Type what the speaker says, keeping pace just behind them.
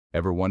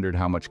Ever wondered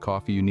how much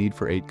coffee you need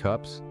for 8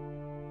 cups?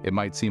 It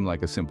might seem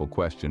like a simple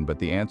question, but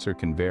the answer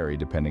can vary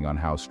depending on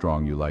how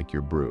strong you like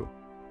your brew.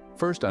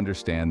 First,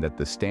 understand that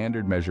the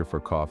standard measure for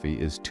coffee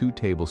is 2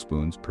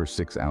 tablespoons per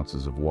 6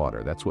 ounces of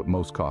water. That's what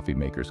most coffee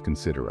makers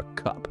consider a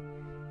cup.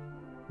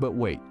 But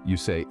wait, you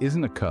say,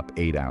 isn't a cup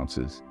 8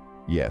 ounces?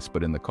 Yes,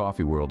 but in the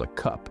coffee world, a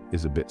cup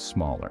is a bit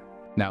smaller.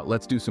 Now,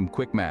 let's do some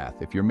quick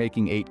math. If you're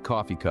making 8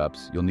 coffee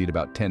cups, you'll need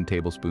about 10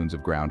 tablespoons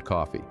of ground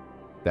coffee.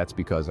 That's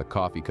because a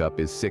coffee cup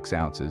is 6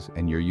 ounces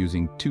and you're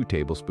using 2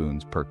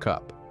 tablespoons per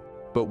cup.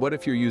 But what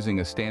if you're using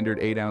a standard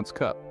 8-ounce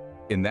cup?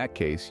 In that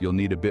case, you'll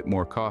need a bit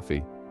more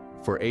coffee.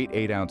 For 8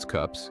 8-ounce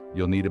cups,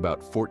 you'll need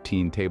about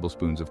 14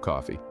 tablespoons of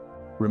coffee.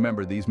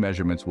 Remember, these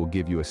measurements will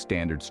give you a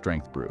standard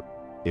strength brew.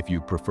 If you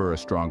prefer a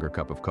stronger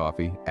cup of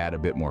coffee, add a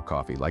bit more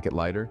coffee. Like it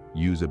lighter?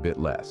 Use a bit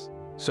less.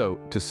 So,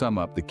 to sum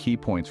up the key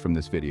points from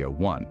this video: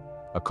 1.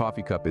 A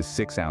coffee cup is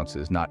 6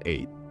 ounces, not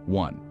 8.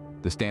 1.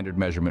 The standard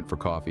measurement for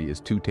coffee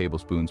is 2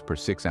 tablespoons per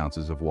 6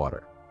 ounces of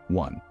water.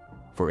 1.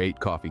 For 8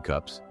 coffee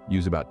cups,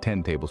 use about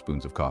 10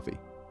 tablespoons of coffee.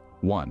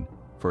 1.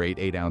 For 8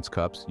 8-ounce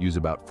cups, use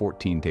about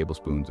 14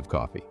 tablespoons of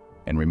coffee.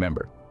 And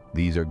remember,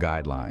 these are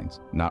guidelines,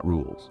 not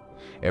rules.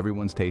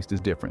 Everyone's taste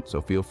is different,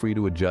 so feel free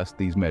to adjust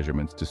these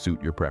measurements to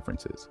suit your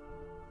preferences.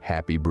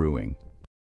 Happy brewing!